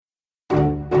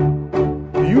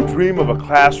you dream of a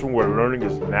classroom where learning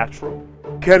is natural?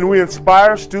 Can we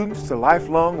inspire students to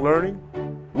lifelong learning?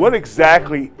 What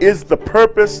exactly is the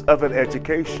purpose of an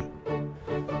education?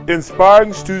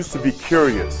 Inspiring students to be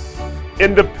curious,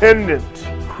 independent,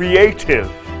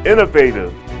 creative,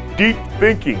 innovative, deep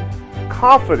thinking,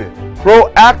 confident,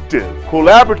 proactive,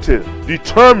 collaborative,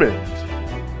 determined,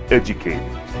 educated.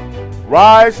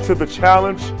 Rise to the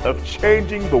challenge of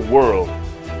changing the world.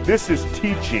 This is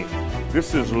teaching.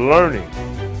 This is learning.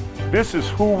 This is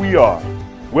who we are.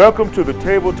 Welcome to the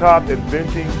Tabletop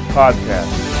Inventing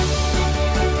Podcast.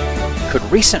 Could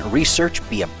recent research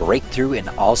be a breakthrough in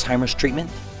Alzheimer's treatment?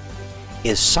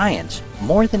 Is science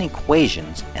more than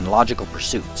equations and logical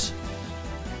pursuits?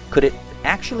 Could it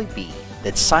actually be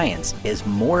that science is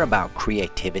more about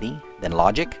creativity than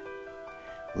logic?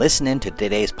 Listen in to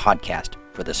today's podcast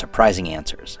for the surprising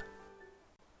answers.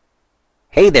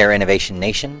 Hey there, Innovation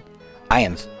Nation. I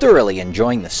am thoroughly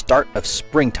enjoying the start of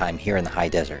springtime here in the high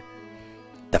desert.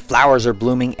 The flowers are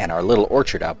blooming and our little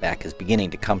orchard out back is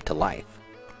beginning to come to life.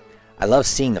 I love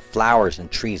seeing the flowers and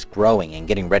trees growing and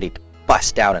getting ready to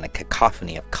bust out in a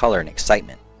cacophony of color and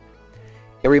excitement.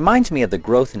 It reminds me of the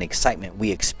growth and excitement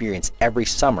we experience every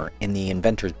summer in the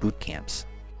Inventors Boot Camps.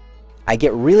 I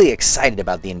get really excited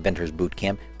about the Inventors Boot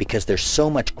Camp because there's so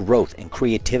much growth and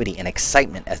creativity and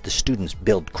excitement as the students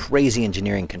build crazy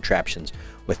engineering contraptions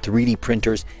with 3D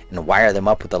printers and wire them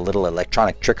up with a little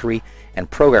electronic trickery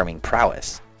and programming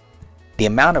prowess. The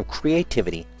amount of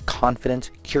creativity,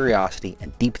 confidence, curiosity,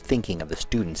 and deep thinking of the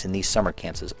students in these summer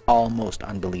camps is almost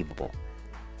unbelievable.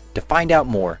 To find out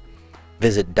more,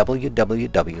 visit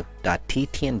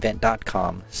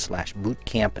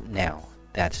www.ttinvent.com/bootcampnow.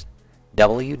 That's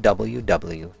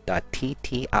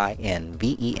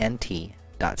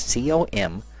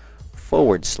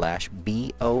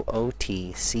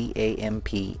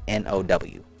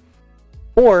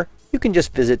Or you can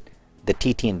just visit the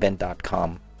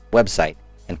ttinvent.com website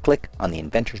and click on the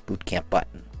Inventors Bootcamp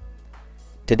button.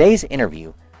 Today's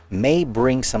interview may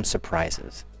bring some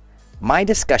surprises. My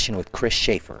discussion with Chris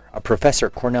Schaffer, a professor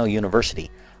at Cornell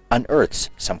University, unearths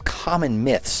some common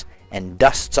myths and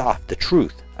dusts off the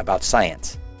truth about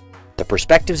science. The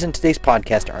perspectives in today's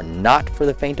podcast are not for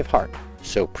the faint of heart,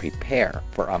 so prepare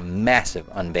for a massive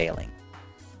unveiling.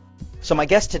 So my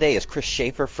guest today is Chris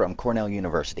Schaffer from Cornell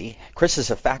University. Chris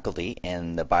is a faculty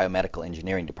in the Biomedical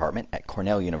Engineering Department at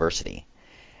Cornell University,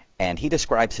 and he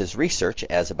describes his research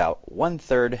as about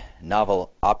 1/3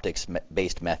 novel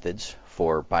optics-based methods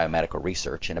for biomedical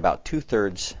research and about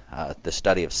 2/3 the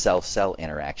study of cell-cell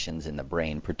interactions in the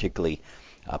brain, particularly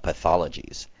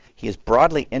pathologies. He is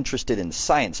broadly interested in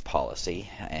science policy,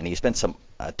 and he spent some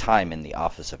time in the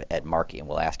office of Ed Markey, and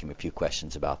we'll ask him a few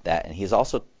questions about that. And he's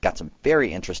also got some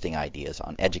very interesting ideas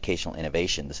on educational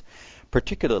innovations,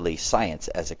 particularly science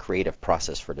as a creative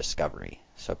process for discovery.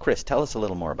 So Chris, tell us a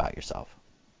little more about yourself.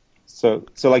 So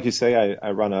like you say,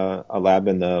 I run a lab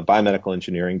in the Biomedical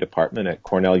Engineering Department at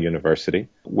Cornell University,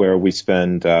 where we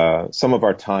spend some of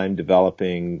our time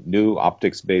developing new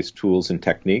optics-based tools and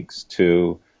techniques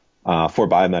for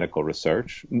biomedical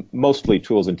research, mostly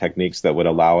tools and techniques that would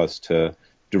allow us to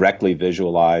directly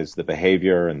visualize the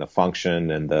behavior and the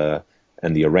function and the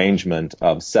arrangement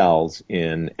of cells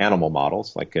in animal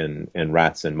models, like in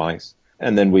rats and mice.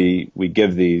 And then we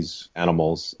give these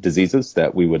animals diseases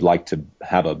that we would like to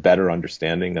have a better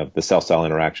understanding of the cell-cell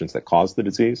interactions that cause the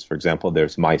disease. For example,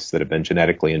 there's mice that have been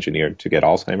genetically engineered to get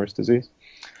Alzheimer's disease.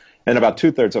 And about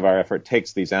 2/3 of our effort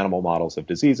takes these animal models of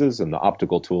diseases and the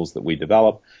optical tools that we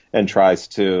develop and tries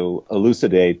to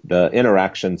elucidate the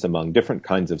interactions among different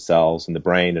kinds of cells in the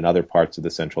brain and other parts of the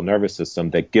central nervous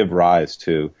system that give rise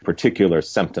to particular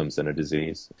symptoms in a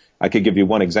disease. I could give you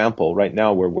one example. Right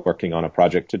now we're working on a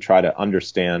project to try to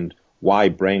understand why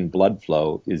brain blood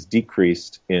flow is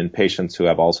decreased in patients who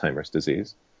have Alzheimer's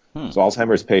disease. So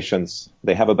Alzheimer's patients,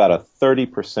 they have about a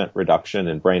 30% reduction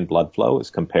in brain blood flow as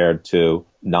compared to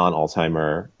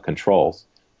non-Alzheimer controls.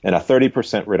 And a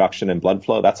 30% reduction in blood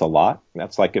flow, that's a lot.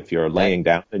 That's like if you're laying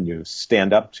down and you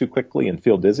stand up too quickly and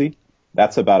feel dizzy,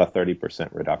 that's about a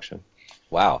 30% reduction.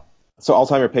 Wow. So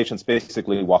Alzheimer patients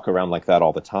basically walk around like that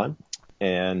all the time.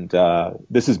 And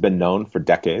this has been known for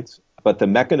decades. But the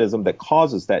mechanism that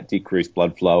causes that decreased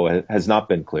blood flow has not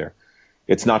been clear.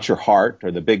 It's not your heart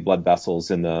or the big blood vessels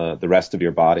in the rest of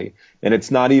your body. And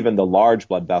it's not even the large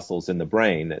blood vessels in the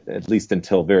brain, at least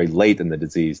until very late in the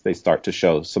disease, they start to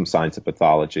show some signs of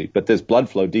pathology. But this blood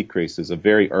flow decrease is a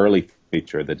very early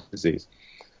feature of the disease.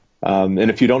 And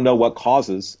if you don't know what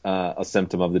causes a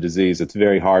symptom of the disease, it's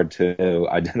very hard to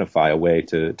identify a way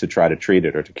to try to treat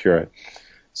it or to cure it.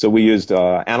 So we used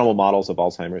animal models of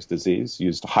Alzheimer's disease,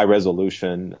 used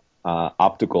high-resolution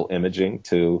optical imaging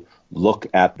to look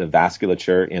at the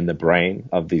vasculature in the brain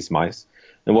of these mice.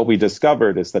 And what we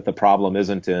discovered is that the problem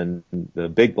isn't in the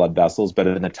big blood vessels, but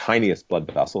in the tiniest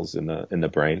blood vessels in the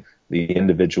brain, the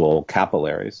individual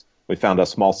capillaries. We found a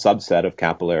small subset of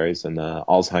capillaries, and the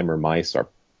Alzheimer mice are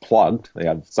plugged. They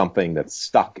have something that's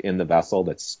stuck in the vessel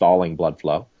that's stalling blood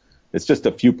flow. It's just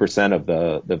a few percent of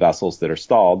the vessels that are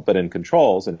stalled, but in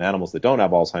controls, in animals that don't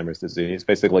have Alzheimer's disease,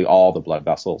 basically all the blood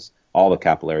vessels, all the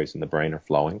capillaries in the brain are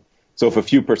flowing. So if a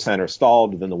few percent are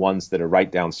stalled, then the ones that are right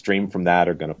downstream from that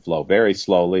are going to flow very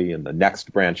slowly, and the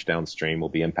next branch downstream will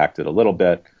be impacted a little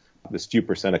bit. This few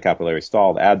percent of capillary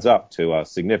stalled adds up to a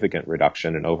significant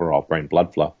reduction in overall brain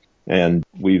blood flow. And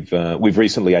we've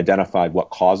recently identified what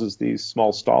causes these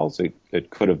small stalls. It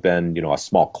could have been, a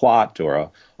small clot or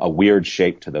a weird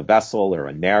shape to the vessel or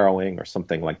a narrowing or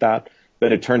something like that.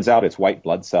 But it turns out it's white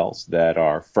blood cells that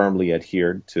are firmly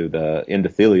adhered to the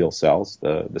endothelial cells,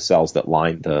 the cells that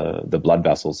line the blood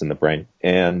vessels in the brain.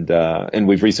 And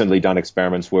we've recently done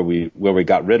experiments where we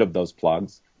got rid of those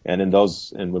plugs. And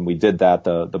when we did that,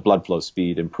 the blood flow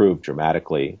speed improved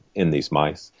dramatically in these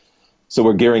mice. So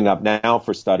we're gearing up now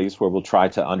for studies where we'll try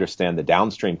to understand the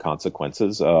downstream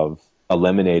consequences of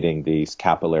eliminating these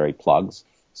capillary plugs.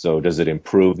 So does it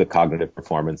improve the cognitive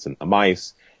performance in the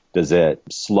mice? Does it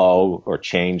slow or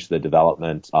change the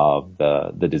development of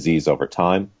the disease over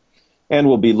time? And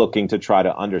we'll be looking to try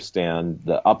to understand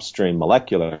the upstream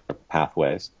molecular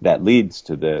pathways that leads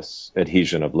to this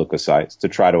adhesion of leukocytes to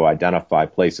try to identify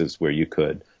places where you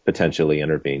could potentially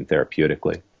intervene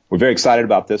therapeutically. We're very excited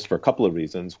about this for a couple of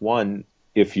reasons. One,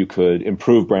 if you could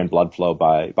improve brain blood flow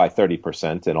by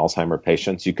 30% in Alzheimer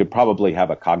patients, you could probably have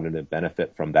a cognitive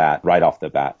benefit from that right off the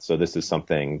bat. So this is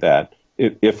something that,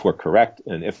 if we're correct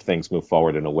and if things move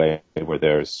forward in a way where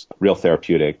there's real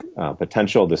therapeutic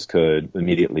potential, this could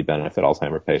immediately benefit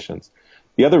Alzheimer patients.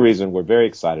 The other reason we're very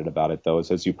excited about it, though,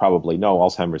 is, as you probably know,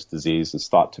 Alzheimer's disease is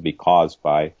thought to be caused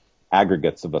by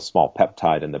aggregates of a small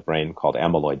peptide in the brain called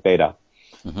amyloid beta.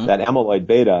 Mm-hmm. That amyloid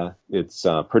beta, it's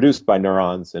produced by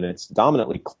neurons, and it's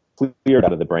dominantly cleared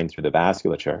out of the brain through the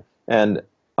vasculature. And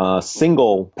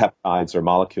single peptides or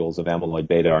molecules of amyloid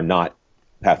beta are not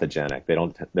pathogenic.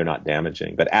 They're not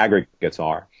damaging, but aggregates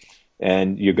are.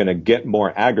 And you're going to get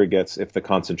more aggregates if the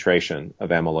concentration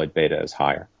of amyloid beta is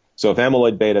higher. So if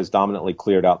amyloid beta is dominantly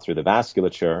cleared out through the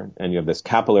vasculature, and you have this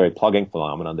capillary plugging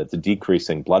phenomenon that's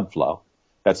decreasing blood flow,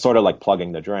 that's sort of like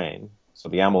plugging the drain. So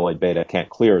the amyloid beta can't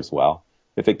clear as well.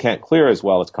 If it can't clear as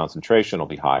well, its concentration will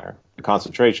be higher. The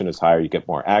concentration is higher, you get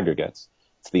more aggregates.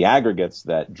 It's the aggregates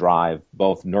that drive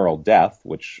both neural death,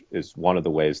 which is one of the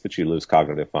ways that you lose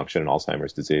cognitive function in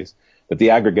Alzheimer's disease, but the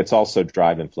aggregates also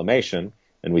drive inflammation,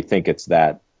 and we think it's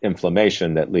that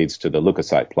inflammation that leads to the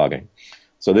leukocyte plugging.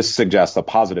 So this suggests a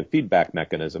positive feedback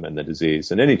mechanism in the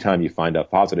disease, and anytime you find a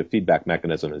positive feedback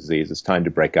mechanism in disease, it's time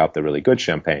to break out the really good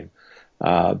champagne.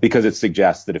 Because it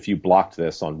suggests that if you blocked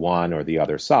this on one or the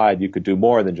other side, you could do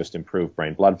more than just improve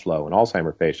brain blood flow in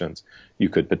Alzheimer patients. You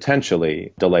could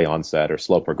potentially delay onset or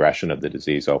slow progression of the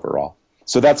disease overall.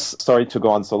 So that's, sorry to go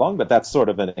on so long, but that's sort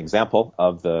of an example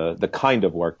of the kind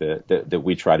of work that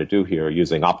we try to do here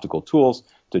using optical tools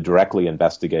to directly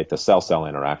investigate the cell-cell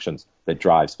interactions that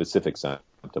drive specific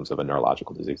symptoms of a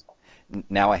neurological disease.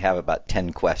 Now I have about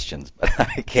 10 questions, but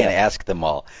I can't ask them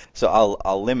all. So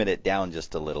I'll limit it down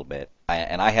just a little bit.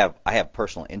 I have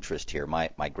personal interest here.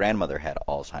 My grandmother had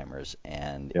Alzheimer's,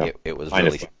 and it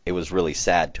was really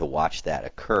sad to watch that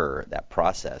occur, that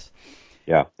process.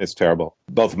 Yeah, it's terrible.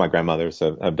 Both of my grandmothers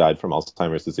have died from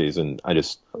Alzheimer's disease, and I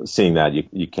just, seeing that,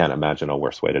 you can't imagine a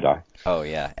worse way to die. Oh,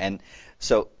 yeah. And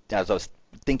so as I was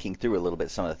thinking through a little bit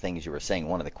some of the things you were saying,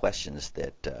 one of the questions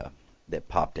that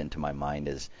popped into my mind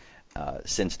is,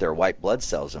 since there are white blood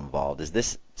cells involved, is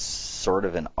this sort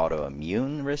of an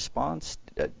autoimmune response?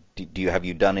 Have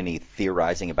you done any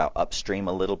theorizing about upstream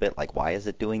a little bit? Like, why is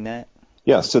it doing that?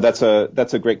 Yeah, so that's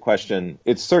a great question.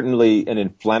 It's certainly an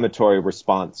inflammatory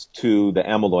response to the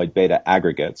amyloid beta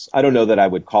aggregates. I don't know that I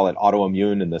would call it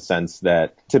autoimmune in the sense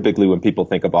that typically when people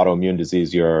think of autoimmune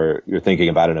disease, you're thinking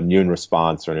about an immune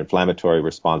response or an inflammatory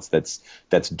response that's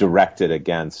directed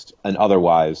against an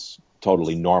otherwise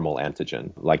totally normal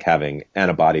antigen, like having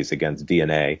antibodies against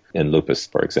DNA in lupus,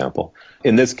 for example.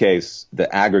 In this case,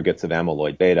 the aggregates of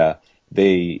amyloid beta,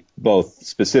 they both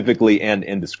specifically and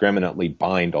indiscriminately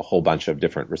bind a whole bunch of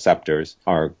different receptors.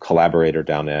 Our collaborator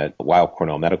down at Weill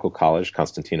Cornell Medical College,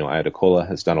 Constantino Iadacola,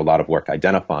 has done a lot of work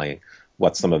identifying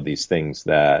what some of these things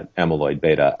that amyloid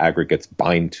beta aggregates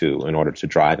bind to in order to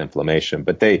drive inflammation.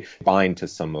 But they bind to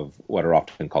some of what are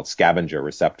often called scavenger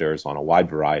receptors on a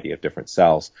wide variety of different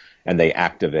cells, and they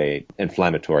activate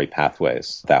inflammatory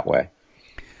pathways that way.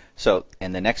 So,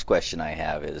 and the next question I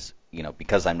have is,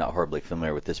 because I'm not horribly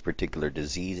familiar with this particular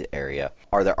disease area,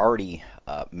 are there already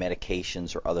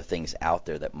medications or other things out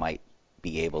there that might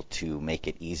be able to make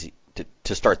it easy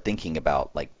to start thinking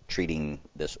about like treating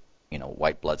this,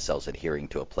 white blood cells adhering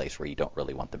to a place where you don't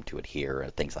really want them to adhere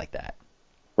or things like that?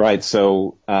 Right.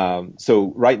 So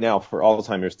right now for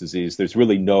Alzheimer's disease, there's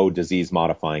really no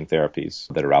disease-modifying therapies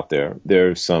that are out there.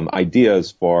 There's some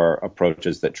ideas for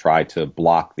approaches that try to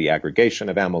block the aggregation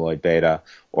of amyloid beta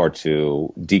or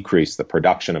to decrease the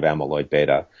production of amyloid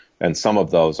beta. And some of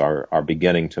those are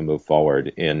beginning to move forward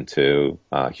into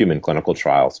human clinical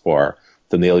trials for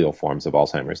familial forms of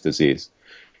Alzheimer's disease.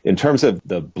 In terms of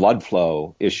the blood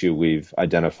flow issue we've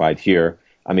identified here,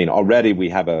 I mean, already we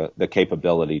have the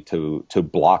capability to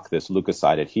block this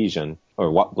leukocyte adhesion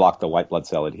or block the white blood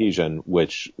cell adhesion,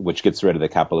 which gets rid of the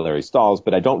capillary stalls.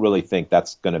 But I don't really think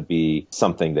that's going to be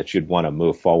something that you'd want to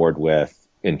move forward with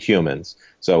in humans.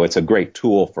 So it's a great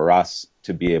tool for us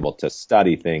to be able to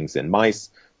study things in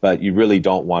mice, but you really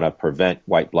don't want to prevent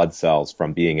white blood cells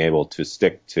from being able to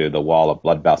stick to the wall of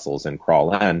blood vessels and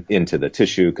crawl into the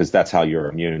tissue, because that's how your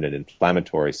immune and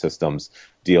inflammatory systems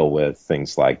deal with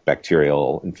things like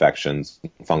bacterial infections,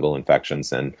 fungal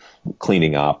infections, and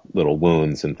cleaning up little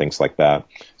wounds and things like that.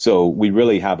 So we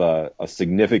really have a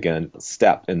significant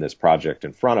step in this project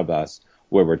in front of us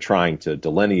where we're trying to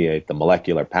delineate the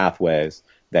molecular pathways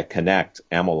that connect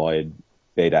amyloid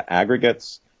beta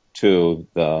aggregates to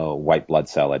the white blood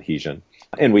cell adhesion.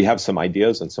 And we have some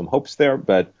ideas and some hopes there,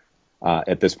 but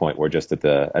at this point, we're just at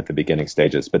the beginning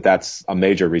stages. But that's a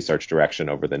major research direction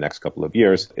over the next couple of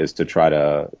years, is to try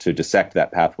to dissect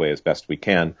that pathway as best we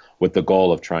can with the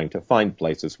goal of trying to find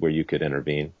places where you could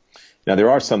intervene. Now,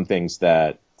 there are some things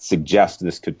that suggest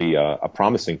this could be a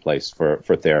promising place for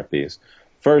therapies.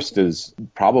 First is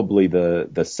probably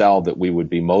the cell that we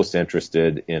would be most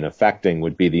interested in affecting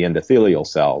would be the endothelial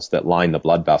cells that line the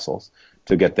blood vessels,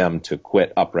 to get them to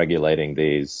quit upregulating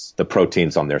the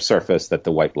proteins on their surface that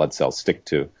the white blood cells stick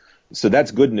to. So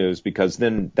that's good news, because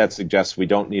then that suggests we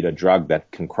don't need a drug that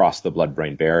can cross the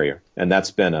blood-brain barrier. And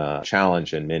that's been a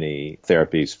challenge in many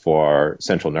therapies for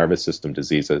central nervous system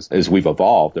diseases. As we've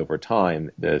evolved over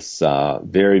time, this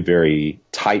very, very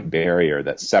tight barrier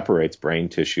that separates brain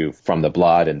tissue from the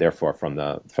blood and therefore from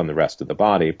the rest of the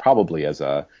body, probably as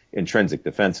a intrinsic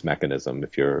defense mechanism.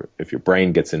 If your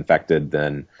brain gets infected,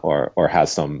 then or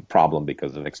has some problem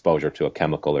because of exposure to a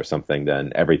chemical or something,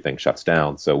 then everything shuts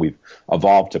down. So we've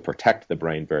evolved to protect the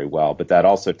brain very well, but that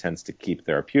also tends to keep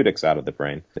therapeutics out of the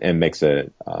brain and makes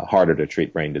it harder to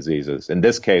treat brain diseases. In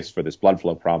this case, for this blood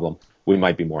flow problem, we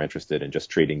might be more interested in just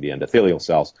treating the endothelial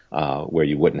cells, where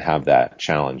you wouldn't have that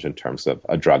challenge in terms of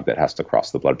a drug that has to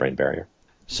cross the blood-brain barrier.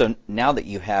 So now that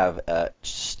you have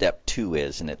step 2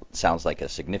 and it sounds like a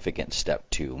significant step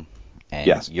 2, and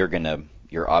yes,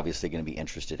 you're obviously going to be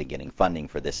interested in getting funding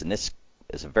for this, and this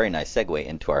is a very nice segue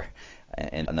into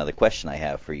and another question I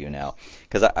have for you now,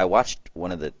 because I watched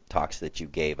one of the talks that you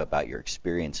gave about your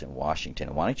experience in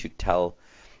Washington. Why don't you tell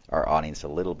our audience a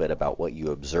little bit about what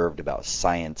you observed about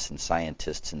science and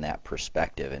scientists in that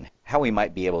perspective, and how we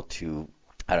might be able to,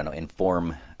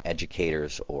 inform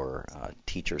educators or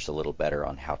teachers a little better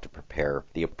on how to prepare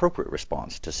the appropriate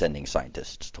response to sending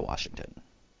scientists to Washington.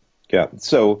 Yeah,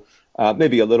 so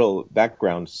maybe a little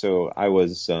background. So I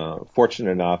was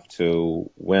fortunate enough to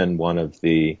win one of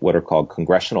the what are called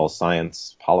Congressional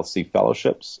Science Policy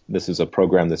Fellowships. This is a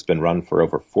program that's been run for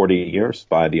over 40 years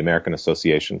by the American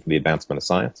Association for the Advancement of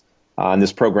Science. And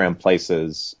this program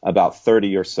places about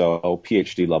 30 or so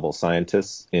PhD-level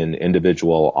scientists in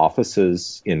individual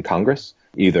offices in Congress,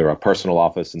 either a personal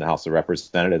office in the House of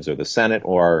Representatives or the Senate,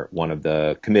 or one of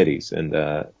the committees in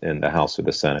the House or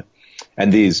the Senate.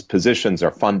 And these positions are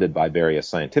funded by various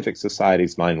scientific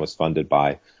societies. Mine was funded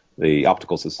by the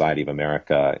Optical Society of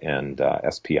America and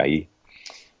SPIE.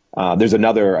 There's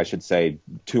another, I should say,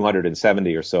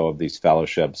 270 or so of these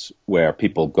fellowships where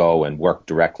people go and work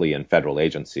directly in federal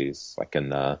agencies, like in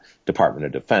the Department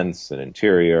of Defense and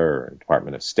Interior,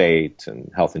 Department of State,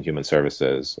 and Health and Human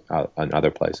Services, and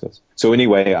other places. So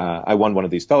anyway, I won one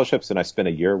of these fellowships, and I spent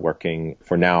a year working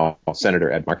for now Senator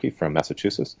Ed Markey from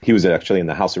Massachusetts. He was actually in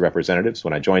the House of Representatives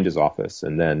when I joined his office,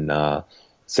 and then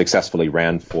successfully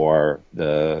ran for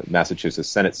the Massachusetts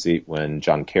Senate seat when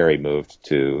John Kerry moved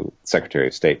to Secretary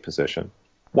of State position.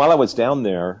 While I was down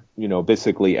there,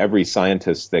 basically every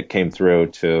scientist that came through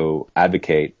to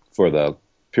advocate for the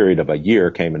period of a year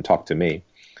came and talked to me.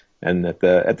 And at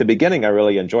the beginning, I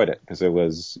really enjoyed it, because it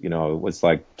was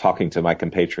like talking to my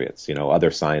compatriots,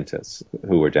 other scientists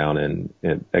who were down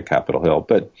at Capitol Hill.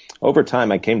 But over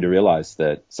time, I came to realize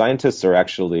that scientists are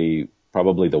actually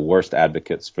probably the worst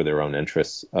advocates for their own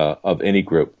interests of any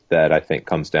group that I think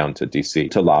comes down to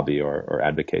DC to lobby or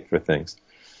advocate for things.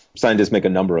 Scientists make a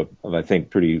number of, I think,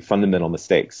 pretty fundamental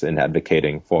mistakes in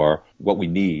advocating for what we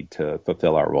need to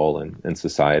fulfill our role in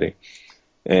society.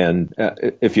 And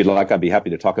if you'd like, I'd be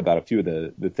happy to talk about a few of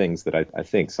the things that I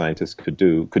think scientists could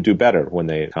do better when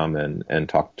they come and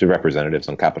talk to representatives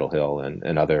on Capitol Hill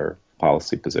and other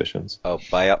policy positions. Oh,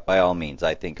 by all means.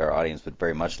 I think our audience would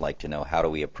very much like to know, how do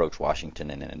we approach Washington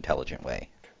in an intelligent way?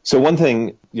 So one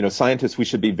thing, scientists, we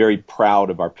should be very proud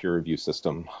of our peer review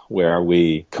system, where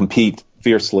we compete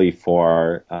fiercely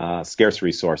for scarce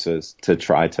resources to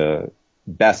try to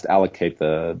best allocate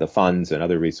the funds and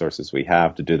other resources we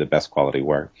have to do the best quality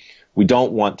work. We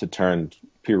don't want to turn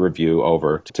peer review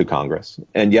over to Congress.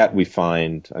 And yet I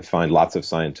find lots of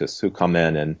scientists who come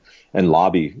in and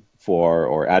lobby for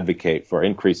or advocate for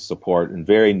increased support in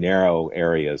very narrow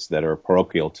areas that are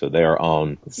parochial to their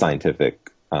own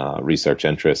scientific research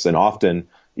interests, and often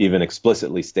even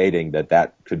explicitly stating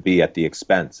that could be at the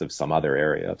expense of some other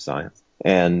area of science.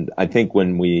 And I think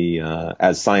when we,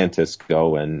 as scientists,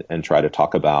 go and try to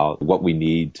talk about what we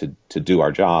need to do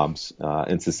our jobs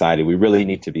in society, we really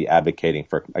need to be advocating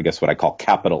for, I guess, what I call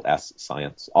capital S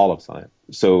science, all of science.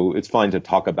 So it's fine to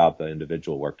talk about the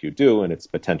individual work you do and its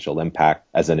potential impact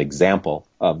as an example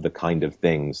of the kind of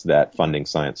things that funding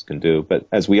science can do. But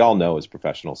as we all know as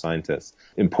professional scientists,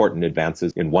 important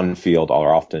advances in one field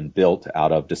are often built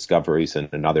out of discoveries in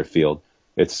another field.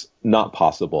 It's not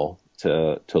possible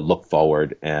to look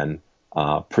forward and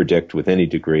predict with any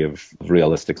degree of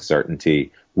realistic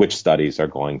certainty which studies are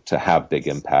going to have big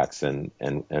impacts and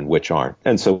which aren't.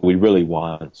 And so we really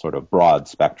want sort of broad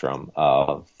spectrum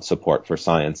of support for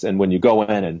science. And when you go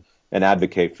in and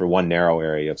advocate for one narrow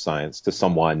area of science to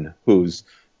someone whose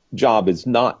job is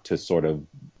not to sort of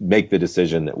make the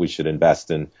decision that we should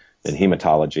invest in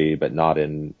hematology, but not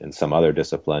in some other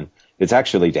discipline, it's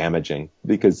actually damaging,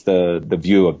 because the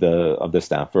view of the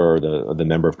staffer or the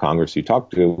member of Congress you talk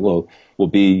to will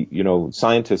be,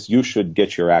 scientists, you should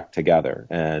get your act together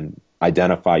and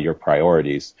identify your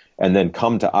priorities, and then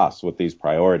come to us with these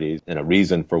priorities and a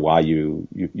reason for why you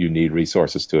need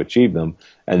resources to achieve them,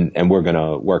 and we're going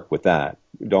to work with that.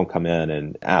 Don't come in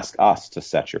and ask us to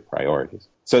set your priorities.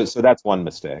 So that's one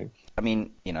mistake. I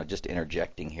mean, just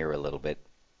interjecting here a little bit.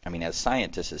 I mean, as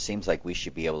scientists, it seems like we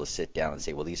should be able to sit down and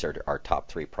say, well, these are our top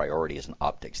 3 priorities in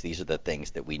optics. These are the things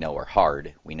that we know are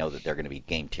hard. We know that they're going to be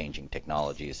game-changing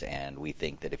technologies, and we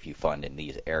think that if you fund in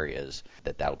these areas,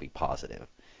 that'll be positive.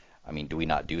 I mean, do we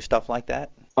not do stuff like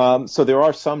that? So there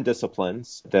are some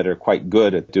disciplines that are quite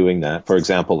good at doing that. For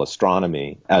example,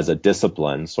 astronomy as a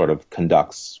discipline sort of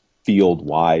conducts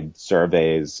field-wide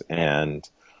surveys and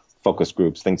focus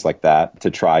groups, things like that,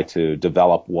 to try to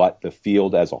develop what the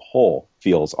field as a whole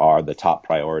feels are the top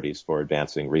priorities for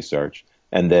advancing research.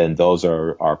 And then those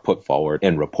are put forward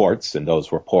in reports, and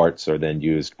those reports are then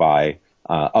used by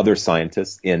other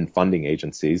scientists in funding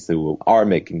agencies who are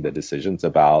making the decisions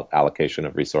about allocation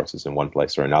of resources in one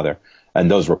place or another.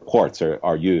 And those reports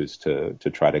are used to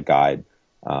try to guide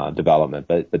development.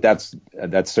 But that's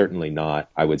certainly not,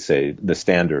 I would say, the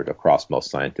standard across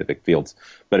most scientific fields.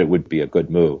 But it would be a good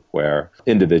move where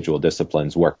individual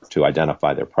disciplines work to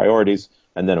identify their priorities.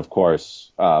 And then, of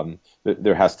course,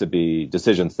 there has to be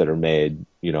decisions that are made,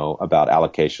 about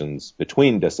allocations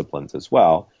between disciplines as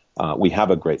well. We have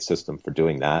a great system for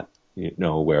doing that,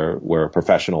 where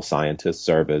professional scientists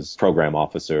serve as program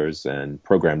officers and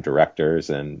program directors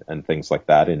and things like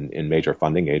that in major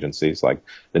funding agencies like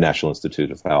the National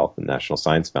Institute of Health and National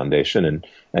Science Foundation.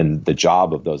 And the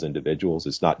job of those individuals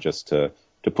is not just to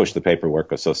push the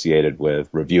paperwork associated with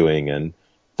reviewing and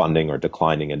funding or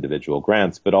declining individual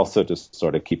grants, but also to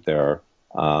sort of keep their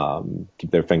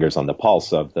fingers on the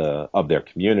pulse of their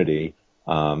community.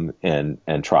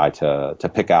 And try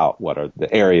to pick out what are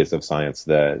the areas of science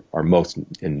that are most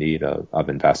in need of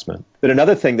investment. But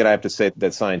another thing that I have to say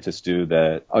that scientists do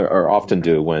that or often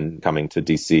do when coming to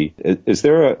DC is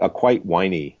they're a quite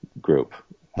whiny group.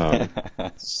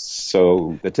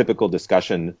 So the typical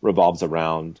discussion revolves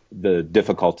around the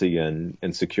difficulty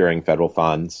in securing federal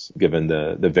funds, given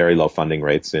the very low funding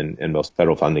rates in most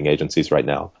federal funding agencies right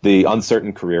now. The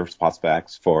uncertain career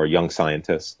prospects for young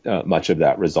scientists, much of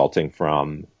that resulting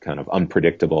from kind of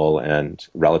unpredictable and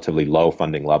relatively low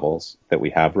funding levels that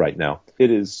we have right now.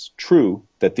 It is true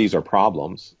that these are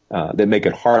problems that make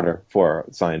it harder for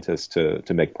scientists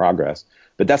to make progress,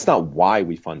 but that's not why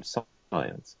we fund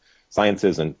science. Science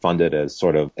isn't funded as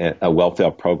sort of a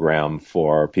welfare program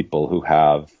for people who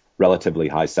have relatively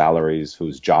high salaries,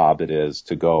 whose job it is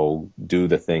to go do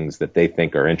the things that they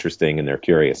think are interesting and they're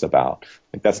curious about.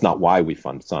 Like, that's not why we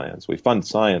fund science. We fund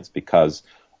science because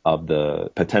of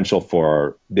the potential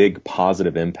for big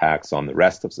positive impacts on the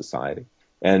rest of society.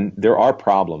 And there are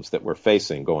problems that we're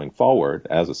facing going forward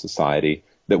as a society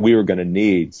that we are going to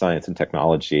need science and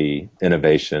technology,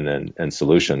 innovation, and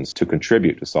solutions to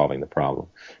contribute to solving the problem.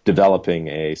 Developing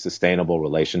a sustainable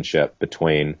relationship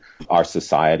between our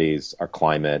societies, our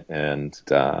climate, and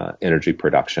energy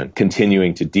production.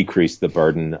 Continuing to decrease the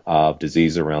burden of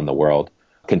disease around the world.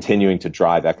 Continuing to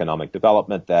drive economic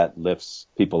development that lifts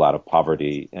people out of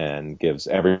poverty and gives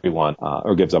everyone,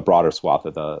 or gives a broader swath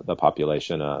of the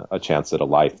population a chance at a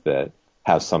life that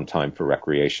has some time for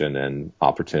recreation and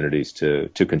opportunities to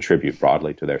contribute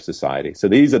broadly to their society. So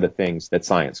these are the things that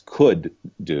science could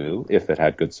do if it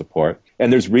had good support.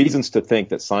 And there's reasons to think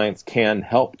that science can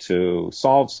help to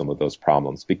solve some of those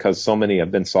problems because so many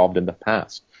have been solved in the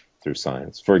past through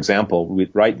science. For example,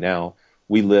 right now,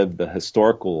 we live the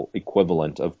historical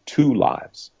equivalent of 2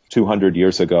 lives. 200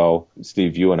 years ago,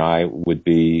 Steve, you and I would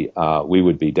be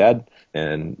dead.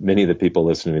 And many of the people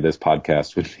listening to this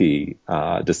podcast would be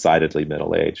decidedly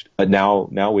middle-aged. But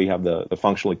now we have the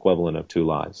functional equivalent of 2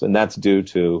 lives. And that's due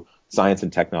to science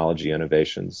and technology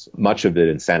innovations, much of it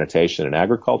in sanitation and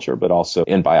agriculture, but also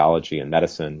in biology and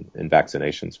medicine and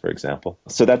vaccinations, for example.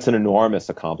 So that's an enormous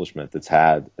accomplishment that's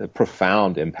had a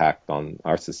profound impact on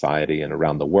our society and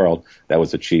around the world that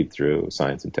was achieved through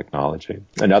science and technology.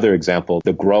 Another example,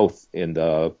 the growth in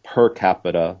the per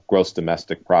capita gross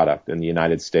domestic product in the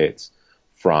United States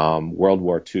from World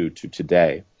War II to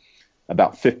today.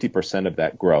 About 50% of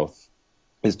that growth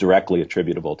is directly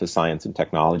attributable to science and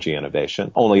technology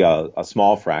innovation. Only a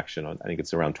small fraction, I think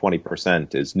it's around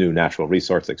 20%, is new natural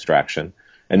resource extraction.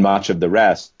 And much of the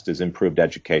rest is improved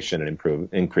education and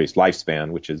increased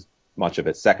lifespan, which is much of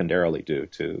it secondarily due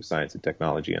to science and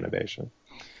technology innovation.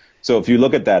 So if you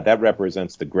look at that, that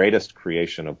represents the greatest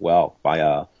creation of wealth by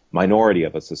a minority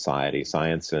of a society,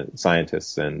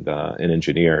 scientists and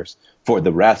engineers, for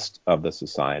the rest of the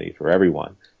society, for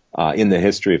everyone. In the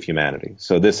history of humanity.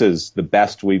 So this is the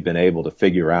best we've been able to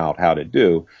figure out how to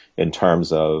do in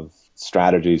terms of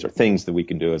strategies or things that we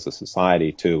can do as a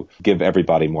society to give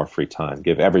everybody more free time,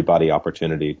 give everybody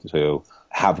opportunity to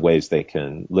have ways they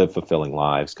can live fulfilling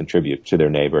lives, contribute to their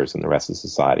neighbors and the rest of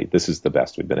society. This is the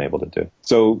best we've been able to do.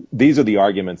 So these are the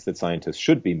arguments that scientists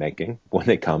should be making when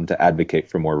they come to advocate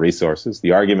for more resources.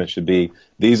 The argument should be,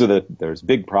 there's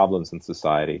big problems in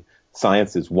society.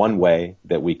 Science is one way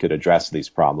that we could address these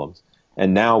problems.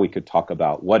 And now we could talk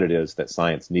about what it is that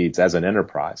science needs as an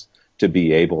enterprise to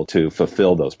be able to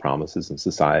fulfill those promises in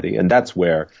society. And that's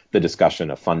where the discussion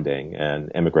of funding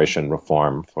and immigration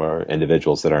reform for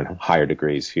individuals that are in higher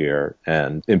degrees here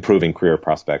and improving career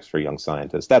prospects for young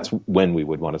scientists, that's when we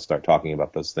would want to start talking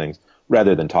about those things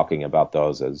rather than talking about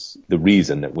those as the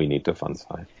reason that we need to fund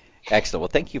science. Excellent. Well,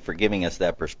 thank you for giving us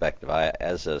that perspective.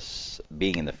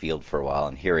 Being in the field for a while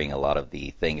and hearing a lot of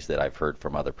the things that I've heard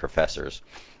from other professors,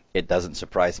 it doesn't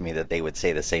surprise me that they would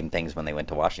say the same things when they went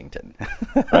to Washington.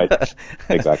 Right.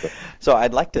 Exactly. So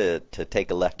I'd like to take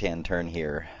a left-hand turn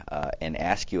here and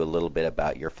ask you a little bit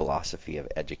about your philosophy of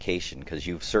education, because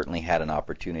you've certainly had an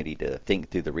opportunity to think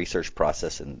through the research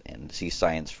process and see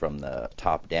science from the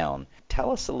top down.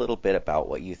 Tell us a little bit about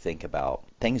what you think about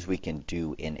things we can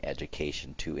do in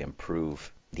education to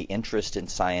improve the interest in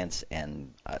science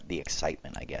and the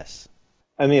excitement, I guess.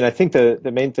 I mean, I think the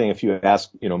main thing, if you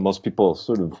ask, most people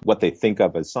sort of what they think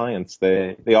of as science,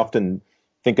 they often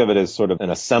think of it as sort of an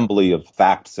assembly of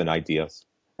facts and ideas.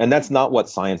 And that's not what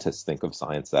scientists think of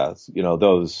science as.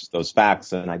 Those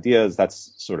facts and ideas,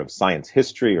 that's sort of science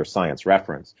history or science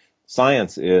reference.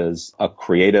 Science is a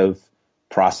creative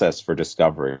process for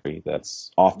discovery that's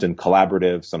often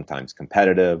collaborative, sometimes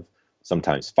competitive,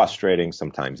 sometimes frustrating,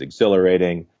 sometimes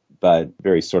exhilarating, but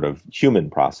very sort of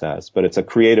human process, but it's a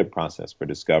creative process for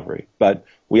discovery. But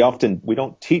we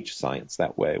don't teach science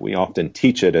that way. We often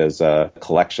teach it as a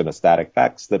collection of static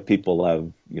facts that people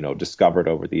have, discovered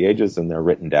over the ages, and they're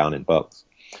written down in books.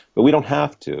 But we don't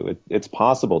have to. It's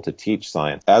possible to teach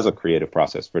science as a creative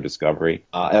process for discovery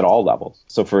at all levels.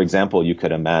 So, for example, you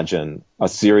could imagine a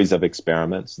series of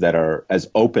experiments that are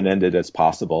as open-ended as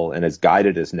possible and as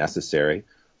guided as necessary,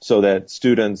 so that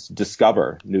students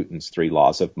discover Newton's 3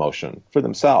 laws of motion for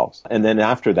themselves. And then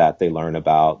after that, they learn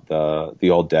about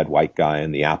the old dead white guy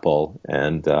and the apple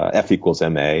and F equals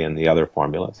ma and the other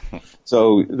formulas.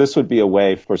 So this would be a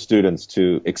way for students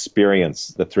to experience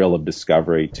the thrill of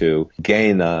discovery, to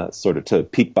gain to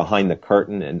peek behind the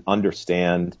curtain and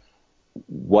understand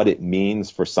what it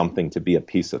means for something to be a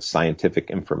piece of scientific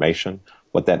information,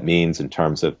 what that means in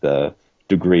terms of the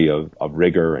degree of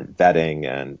rigor and vetting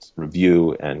and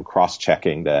review and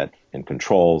cross-checking that and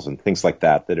controls and things like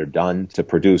that that are done to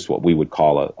produce what we would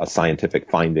call a scientific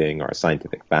finding or a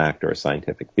scientific fact or a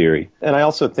scientific theory. And I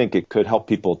also think it could help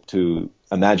people to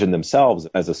imagine themselves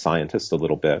as a scientist a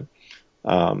little bit.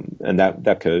 And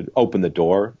that could open the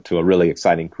door to a really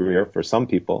exciting career for some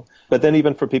people. But then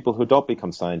even for people who don't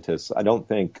become scientists, I don't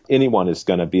think anyone is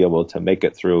going to be able to make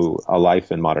it through a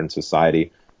life in modern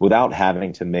society without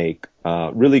having to make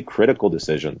really critical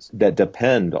decisions that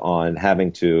depend on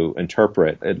having to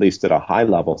interpret, at least at a high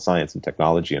level, science and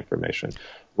technology information.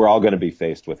 We're all going to be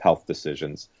faced with health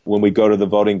decisions. When we go to the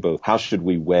voting booth, how should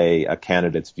we weigh a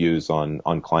candidate's views on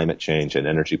climate change and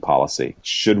energy policy?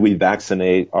 Should we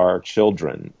vaccinate our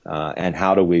children? And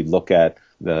how do we look at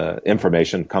the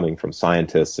information coming from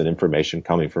scientists and information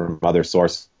coming from other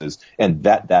sources and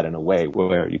vet that in a way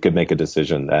where you could make a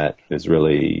decision that is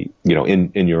really,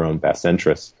 in your own best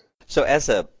interest? So as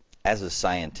a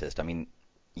scientist, I mean,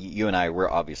 you and I, we're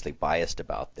obviously biased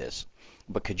about this,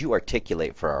 but could you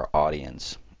articulate for our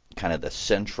audience kind of the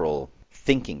central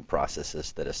thinking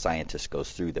processes that a scientist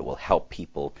goes through that will help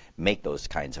people make those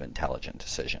kinds of intelligent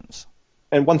decisions?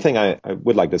 And one thing I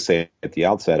would like to say at the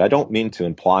outset, I don't mean to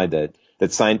imply that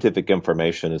scientific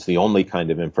information is the only kind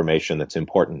of information that's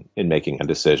important in making a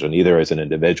decision, either as an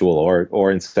individual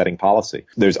or in setting policy.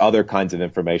 There's other kinds of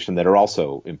information that are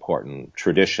also important,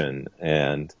 tradition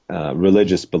and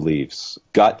religious beliefs,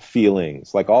 gut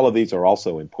feelings, like all of these are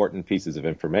also important pieces of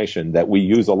information that we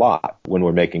use a lot when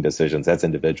we're making decisions as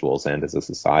individuals and as a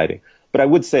society. But I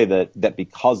would say that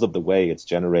because of the way it's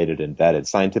generated and vetted,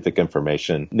 scientific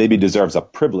information maybe deserves a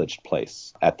privileged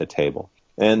place at the table.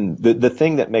 And the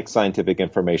thing that makes scientific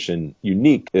information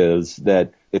unique is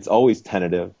that it's always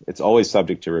tentative, it's always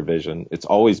subject to revision, it's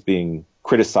always being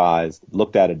criticized,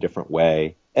 looked at a different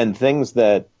way, and things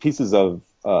that pieces of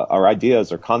or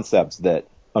ideas or concepts that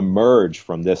emerge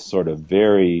from this sort of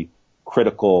very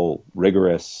critical,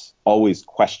 rigorous, always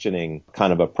questioning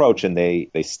kind of approach, and they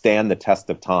stand the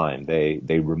test of time.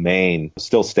 They remain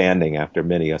still standing after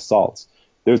many assaults.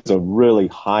 There's a really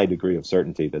high degree of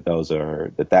certainty that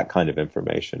that kind of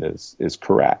information is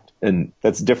correct. And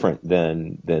that's different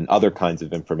than other kinds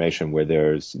of information where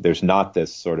there's not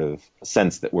this sort of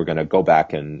sense that we're going to go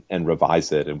back and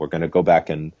revise it and we're going to go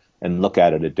back and look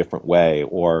at it a different way,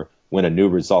 or when a new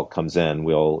result comes in,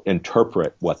 we'll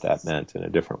interpret what that meant in a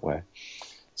different way.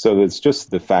 So it's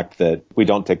just the fact that we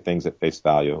don't take things at face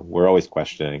value. We're always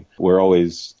questioning. We're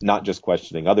always not just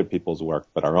questioning other people's work,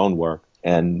 but our own work.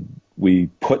 And we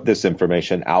put this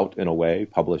information out in a way,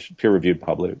 peer-reviewed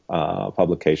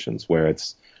publications, where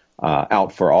it's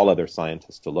out for all other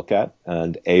scientists to look at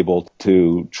and able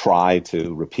to try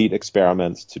to repeat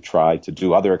experiments, to try to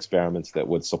do other experiments that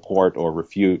would support or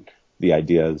refute the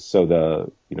ideas. So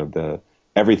the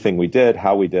everything we did,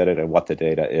 how we did it, and what the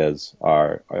data is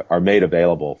are made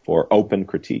available for open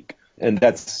critique. And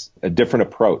that's a different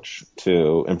approach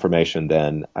to information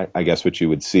than, I guess, what you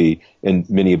would see in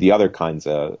many of the other kinds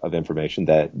of information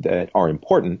that are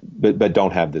important, but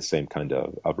don't have the same kind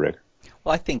of rigor.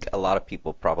 Well, I think a lot of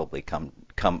people probably come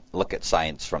look at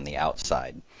science from the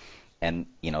outside. And,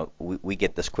 we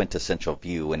get this quintessential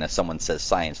view when someone says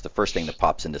science, the first thing that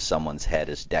pops into someone's head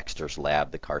is Dexter's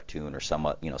Lab, the cartoon, or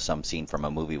some scene from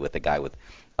a movie with a guy with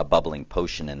a bubbling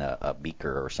potion in a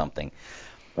beaker or something.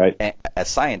 Right. And as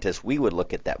scientists, we would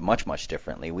look at that much, much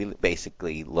differently. We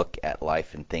basically look at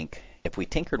life and think, if we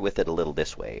tinkered with it a little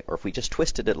this way, or if we just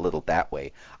twisted it a little that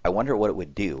way, I wonder what it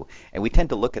would do. And we tend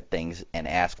to look at things and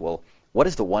ask, well, what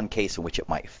is the one case in which it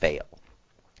might fail?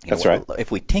 That's right.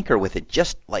 If we tinker with it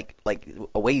just like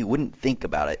a way you wouldn't think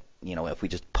about it, if we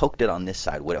just poked it on this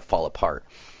side, would it fall apart?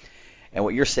 And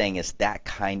what you're saying is that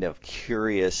kind of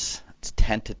curious,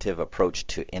 tentative approach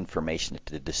to information,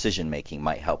 to decision making,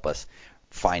 might help us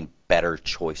find better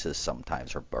choices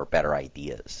sometimes, or better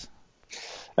ideas.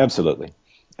 Absolutely.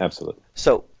 Absolutely.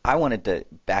 So I wanted to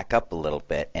back up a little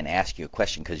bit and ask you a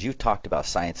question, because you talked about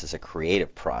science as a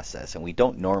creative process, and we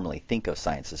don't normally think of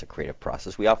science as a creative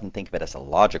process. We often think of it as a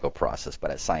logical process,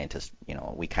 but as scientists,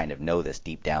 we kind of know this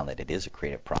deep down that it is a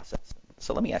creative process.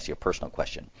 So let me ask you a personal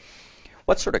question.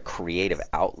 What sort of creative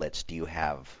outlets do you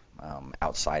have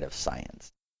outside of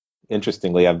science?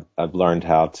 interestingly, I've learned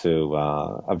how to,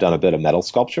 I've done a bit of metal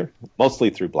sculpture, mostly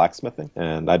through blacksmithing.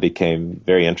 And I became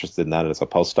very interested in that as a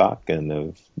postdoc and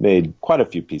have made quite a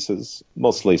few pieces,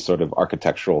 mostly sort of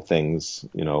architectural things,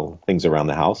 things around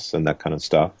the house and that kind of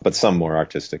stuff, but some more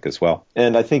artistic as well.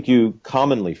 And I think you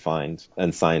commonly find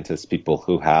in scientists people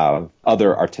who have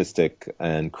other artistic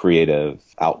and creative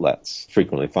outlets,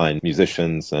 frequently find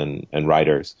musicians and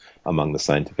writers among the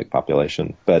scientific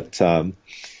population. But,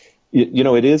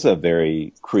 it is a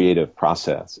very creative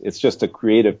process. It's just a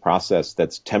creative process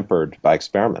that's tempered by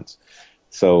experiments.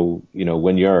 So,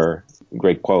 when you're,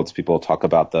 great quotes, people talk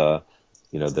about the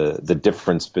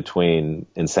difference between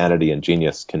insanity and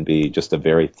genius can be just a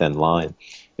very thin line.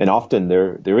 And often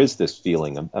there is this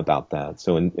feeling about that.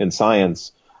 So in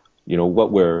science,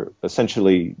 what we're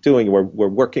essentially doing, we're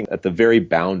working at the very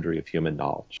boundary of human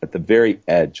knowledge, at the very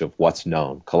edge of what's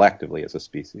known collectively as a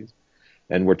species.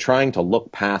 And we're trying to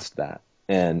look past that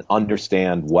and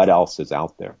understand what else is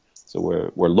out there. So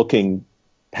we're looking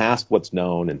past what's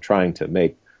known and trying to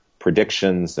make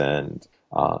predictions and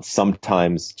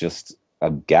sometimes just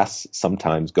a guess,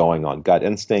 sometimes going on gut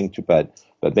instinct, but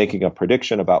making a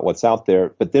prediction about what's out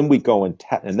there. But then we go and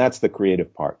that's the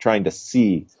creative part, trying to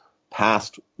see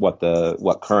past what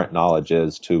current knowledge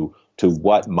is to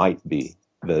what might be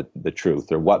the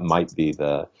truth, or what might be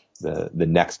the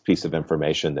next piece of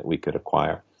information that we could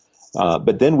acquire.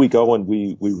 But then we go and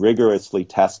we rigorously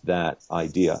test that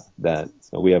idea.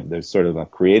 There's sort of a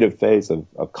creative phase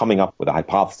of coming up with a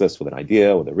hypothesis, with an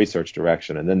idea, with a research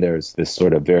direction. And then there's this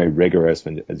sort of very rigorous,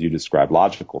 and as you described,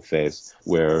 logical phase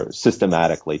where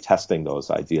systematically testing those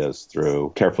ideas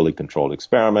through carefully controlled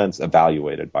experiments,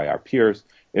 evaluated by our peers,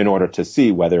 in order to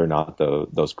see whether or not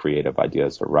those creative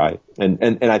ideas are right.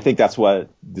 And I think that's what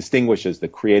distinguishes the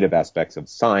creative aspects of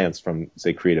science from,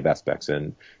 say, creative aspects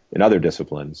in other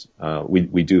disciplines.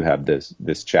 We do have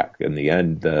this check. In the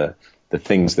end, the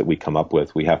things that we come up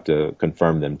with, we have to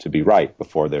confirm them to be right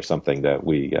before there's something that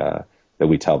we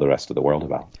tell the rest of the world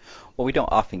about. Well, we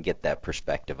don't often get that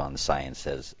perspective on science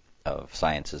as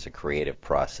a creative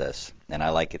process, and I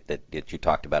like it that you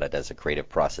talked about it as a creative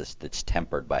process that's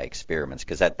tempered by experiments,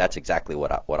 because that's exactly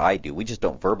what I do. We just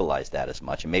don't verbalize that as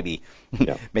much, and maybe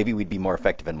we'd be more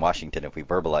effective in Washington if we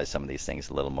verbalize some of these things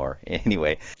a little more.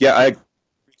 Anyway. Yeah, I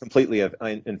completely.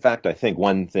 In fact, I think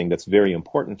one thing that's very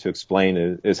important to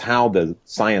explain is how the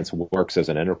science works as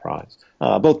an enterprise,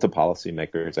 both to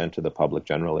policymakers and to the public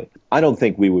generally. I don't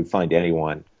think we would find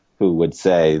anyone who would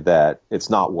say that it's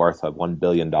not worth a $1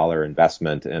 billion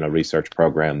investment in a research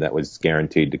program that was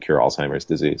guaranteed to cure Alzheimer's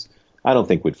disease. I don't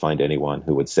think we'd find anyone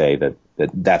who would say that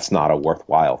that's not a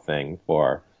worthwhile thing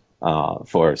for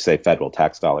say, federal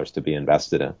tax dollars to be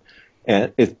invested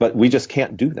in. But we just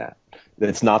can't do that.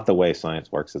 It's not the way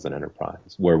science works as an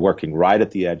enterprise. We're working right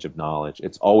at the edge of knowledge.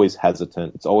 It's always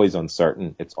hesitant. It's always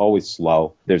uncertain. It's always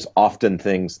slow. There's often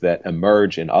things that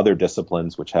emerge in other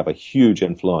disciplines which have a huge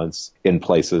influence in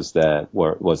places that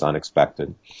was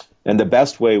unexpected. And the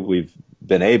best way we've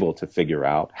been able to figure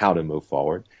out how to move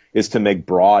forward is to make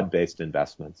broad-based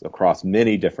investments across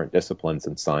many different disciplines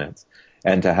in science,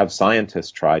 and to have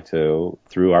scientists try to,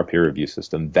 through our peer review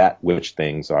system, vet which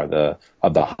things are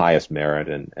of the highest merit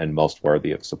and most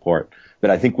worthy of support. But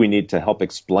I think we need to help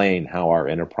explain how our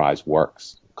enterprise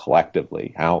works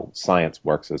collectively, how science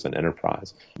works as an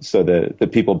enterprise, so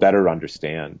that people better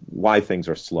understand why things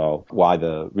are slow, why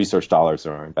the research dollars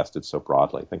are invested so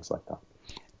broadly, things like that.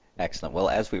 Excellent. Well,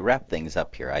 as we wrap things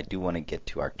up here, I do want to get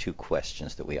to our two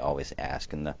questions that we always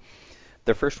ask. And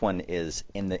the first one is,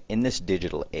 in this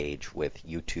digital age with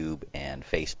YouTube and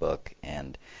Facebook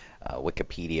and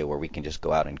Wikipedia, where we can just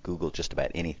go out and Google just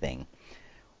about anything,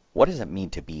 what does it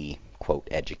mean to be, quote,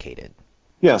 educated?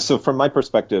 Yeah, so from my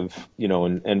perspective,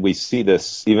 and we see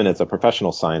this even as a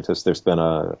professional scientist, there's been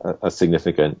a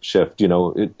significant shift.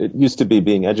 It used to be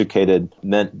being educated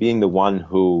meant being the one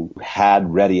who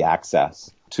had ready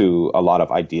access to a lot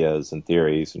of ideas and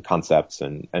theories and concepts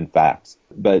and facts.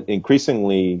 But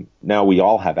increasingly, now we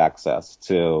all have access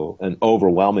to an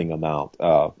overwhelming amount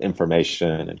of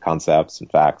information and concepts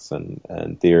and facts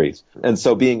and theories. And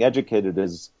so being educated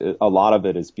a lot of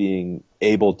it is being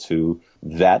able to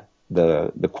vet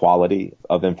the quality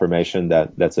of information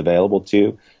that's available to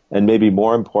you, and maybe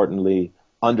more importantly,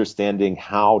 understanding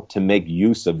how to make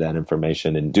use of that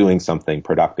information and doing something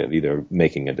productive, either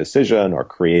making a decision or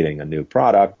creating a new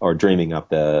product or dreaming up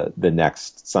the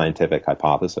next scientific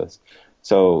hypothesis.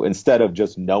 So instead of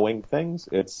just knowing things,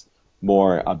 it's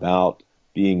more about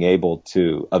being able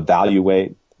to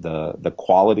evaluate the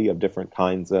quality of different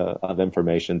kinds of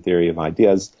information, theory, of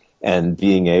ideas, and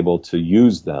being able to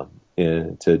use them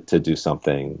to do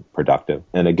something productive.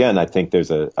 And again, I think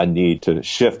there's a need to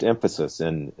shift emphasis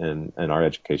in our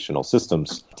educational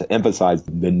systems to emphasize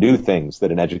the new things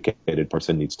that an educated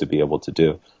person needs to be able to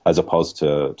do, as opposed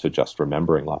to just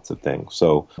remembering lots of things.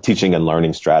 So teaching and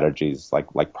learning strategies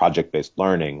like project-based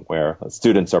learning, where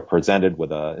students are presented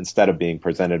with instead of being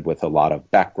presented with a lot of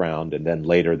background and then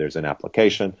later there's an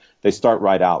application, they start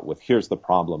right out with, here's the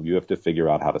problem, you have to figure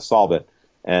out how to solve it.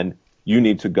 And you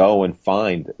need to go and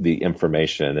find the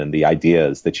information and the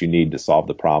ideas that you need to solve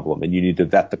the problem, and you need to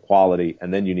vet the quality,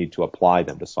 and then you need to apply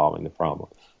them to solving the problem.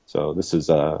 So this is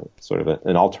a sort of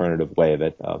an alternative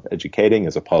way of educating,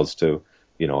 as opposed to,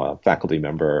 a faculty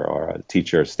member or a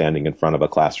teacher standing in front of a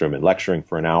classroom and lecturing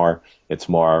for an hour. It's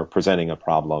more presenting a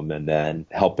problem and then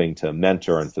helping to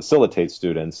mentor and facilitate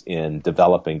students in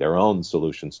developing their own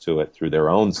solutions to it through their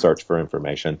own search for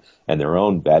information and their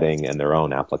own vetting and their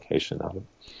own application of it.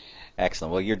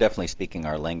 Excellent. Well, you're definitely speaking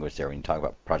our language there when you talk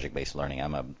about project-based learning.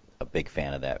 I'm a big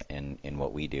fan of that in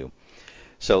what we do.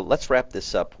 So let's wrap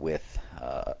this up with,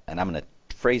 and I'm going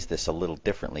to phrase this a little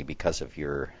differently because of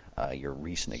your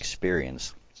recent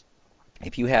experience.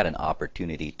 If you had an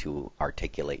opportunity to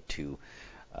articulate to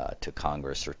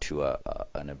Congress or to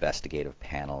an investigative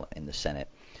panel in the Senate,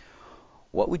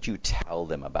 what would you tell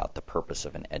them about the purpose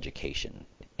of an education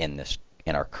in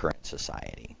our current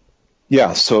society?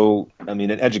 Yeah, so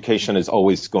an education is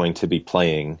always going to be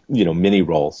playing, many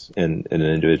roles in an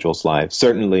individual's life.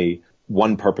 Certainly,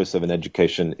 one purpose of an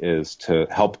education is to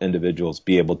help individuals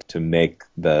be able to make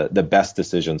the best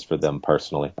decisions for them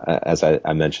personally. As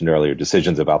I mentioned earlier,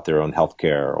 decisions about their own health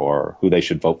care or who they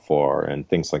should vote for and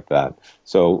things like that.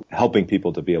 So helping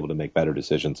people to be able to make better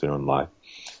decisions in their own life.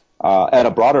 At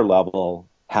a broader level,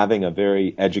 having a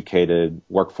very educated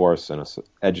workforce and an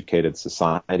educated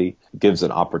society gives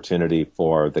an opportunity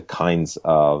for the kinds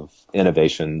of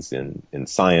innovations in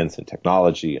science and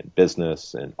technology and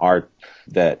business and art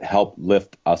that help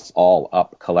lift us all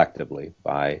up collectively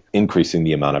by increasing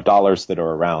the amount of dollars that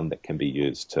are around that can be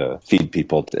used to feed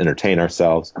people, to entertain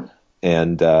ourselves,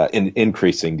 and in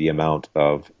increasing the amount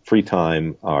of free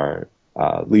time or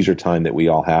leisure time that we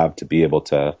all have to be able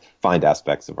to find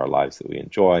aspects of our lives that we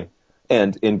enjoy,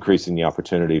 and increasing the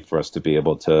opportunity for us to be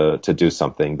able to do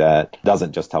something that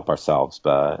doesn't just help ourselves,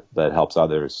 but that helps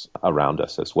others around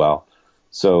us as well.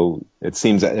 So it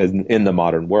seems that in the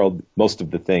modern world, most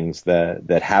of the things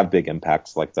that have big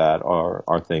impacts like that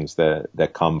are things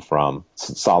that come from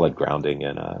solid grounding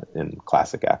in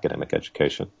classic academic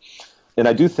education. And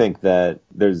I do think that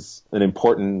there's an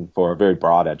important for a very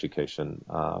broad education.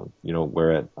 I'm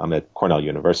at Cornell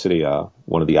University,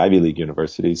 one of the Ivy League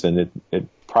universities, and it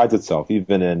prides itself,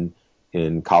 even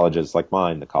in colleges like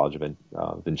mine, the College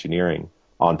of Engineering,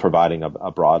 on providing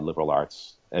a broad liberal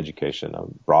arts education, a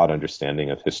broad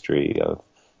understanding of history, of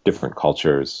different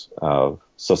cultures, of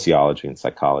sociology and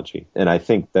psychology. And I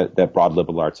think that broad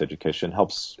liberal arts education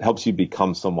helps you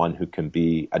become someone who can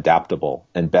be adaptable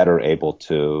and better able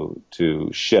to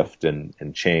shift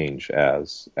and change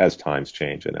as times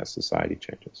change and as society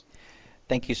changes.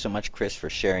 Thank you so much, Chris, for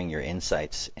sharing your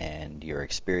insights and your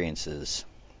experiences.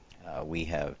 We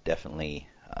have definitely,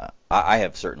 I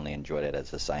have certainly enjoyed it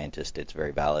as a scientist. It's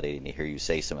very validating to hear you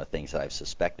say some of the things that I've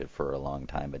suspected for a long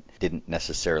time, but I didn't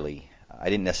necessarily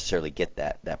get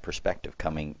that perspective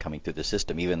coming through the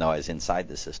system, even though I was inside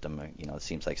the system. It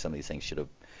seems like some of these things should have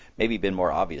maybe been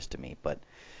more obvious to me, but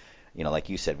like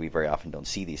you said, we very often don't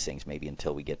see these things maybe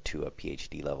until we get to a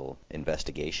PhD level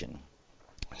investigation.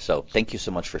 So thank you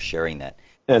so much for sharing that.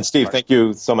 And Steve, thank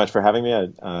you so much for having me.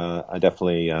 I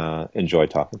definitely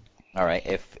enjoyed talking. All right.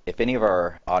 If any of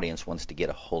our audience wants to get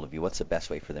a hold of you, what's the best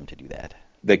way for them to do that?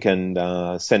 They can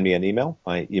send me an email.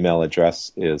 My email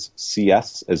address is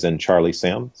CS, as in Charlie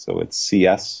Sam. So it's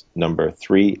CS number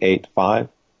 385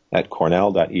 at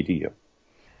cornell.edu.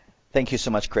 Thank you so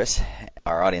much, Chris.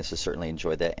 Our audience has certainly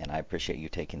enjoyed that, and I appreciate you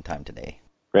taking time today.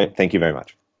 Great. Thank you very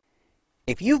much.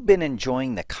 If you've been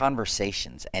enjoying the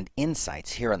conversations and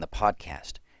insights here on the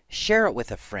podcast, share it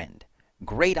with a friend.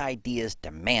 Great ideas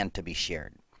demand to be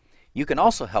shared. You can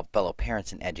also help fellow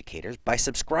parents and educators by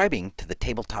subscribing to the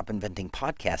Tabletop Inventing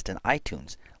Podcast in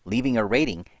iTunes, leaving a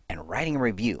rating, and writing a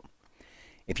review.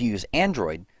 If you use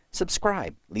Android,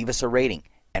 subscribe, leave us a rating,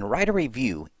 and write a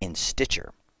review in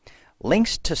Stitcher.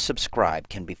 Links to subscribe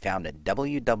can be found at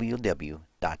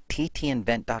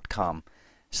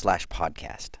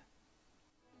www.ttinvent.com/podcast.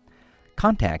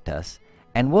 Contact us,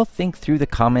 and we'll think through the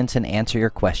comments and answer your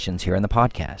questions here in the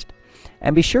podcast.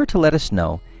 And be sure to let us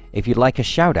know if you'd like a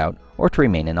shout-out or to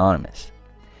remain anonymous.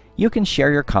 You can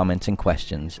share your comments and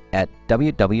questions at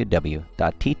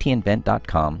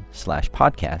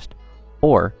www.ttinvent.com/podcast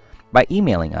or by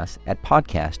emailing us at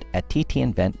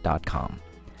podcast@ttinvent.com.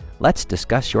 Let's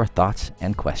discuss your thoughts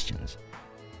and questions.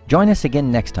 Join us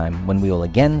again next time when we will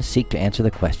again seek to answer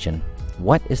the question,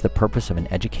 what is the purpose of an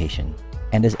education?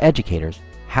 And as educators,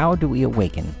 how do we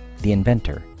awaken the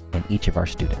inventor in each of our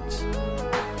students?